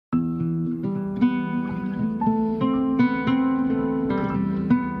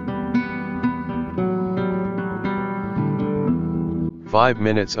5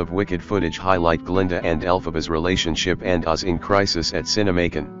 minutes of Wicked footage highlight Glinda and Elphaba's relationship and Oz in crisis at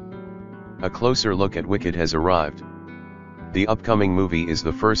CinemaCon. A closer look at Wicked has arrived. The upcoming movie is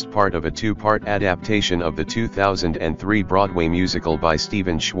the first part of a two-part adaptation of the 2003 Broadway musical by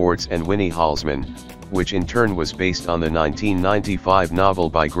Stephen Schwartz and Winnie Holzman, which in turn was based on the 1995 novel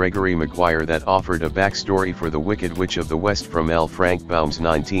by Gregory Maguire that offered a backstory for the Wicked Witch of the West from L. Frank Baum's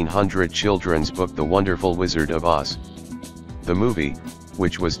 1900 children's book The Wonderful Wizard of Oz. The movie,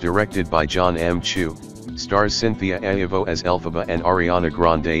 which was directed by Jon M, stars Cynthia Erivo as Elphaba and Ariana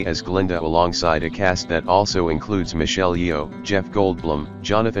Grande as Glinda alongside a cast that also includes Michelle Yeoh, Jeff Goldblum,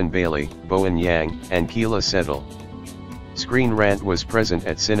 Jonathan Bailey, Bowen Yang, and Keala Settle. Screen Rant was present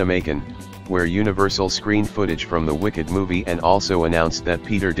at CinemaCon, where Universal screened footage from the Wicked movie and also announced that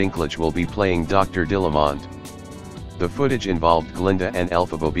Peter Dinklage will be playing Dr. Dillamond. The footage involved Glinda and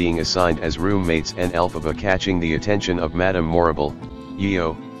Elphaba being assigned as roommates and Elphaba catching the attention of Madame Morrible,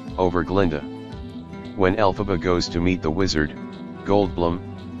 Yeoh, over Glinda. When Elphaba goes to meet the wizard, Goldblum,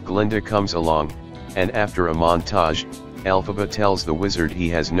 Glinda comes along, and after a montage, Elphaba tells the wizard he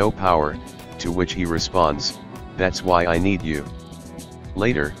has no power, to which he responds, "That's why I need you."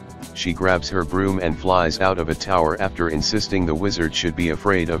 Later, she grabs her broom and flies out of a tower after insisting the wizard should be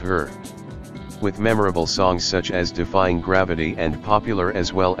afraid of her. With memorable songs such as Defying Gravity and Popular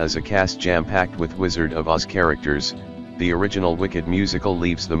as well as a cast jam-packed with Wizard of Oz characters, the original Wicked musical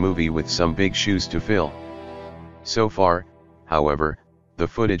leaves the movie with some big shoes to fill. So far, however, the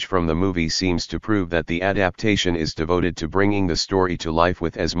footage from the movie seems to prove that the adaptation is devoted to bringing the story to life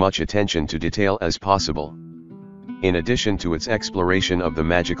with as much attention to detail as possible. In addition to its exploration of the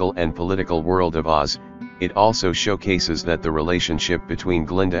magical and political world of Oz, it also showcases that the relationship between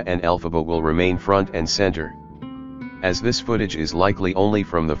Glinda and Elphaba will remain front and center. As this footage is likely only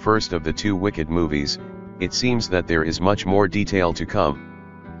from the first of the two Wicked movies, it seems that there is much more detail to come.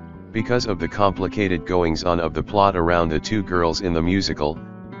 Because of the complicated goings-on of the plot around the two girls in the musical,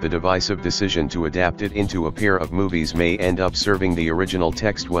 the divisive decision to adapt it into a pair of movies may end up serving the original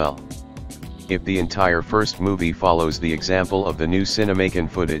text well. If the entire first movie follows the example of the new CinemaCon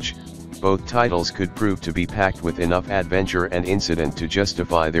footage, both titles could prove to be packed with enough adventure and incident to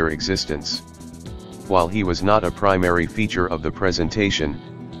justify their existence. While he was not a primary feature of the presentation,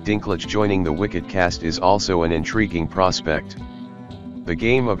 Dinklage joining the Wicked cast is also an intriguing prospect. The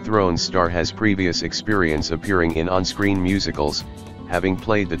Game of Thrones star has previous experience appearing in on-screen musicals, having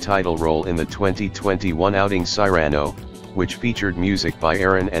played the title role in the 2021 outing Cyrano, which featured music by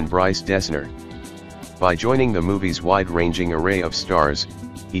Aaron and Bryce Dessner. By joining the movie's wide-ranging array of stars,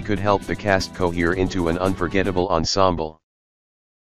 he could help the cast cohere into an unforgettable ensemble.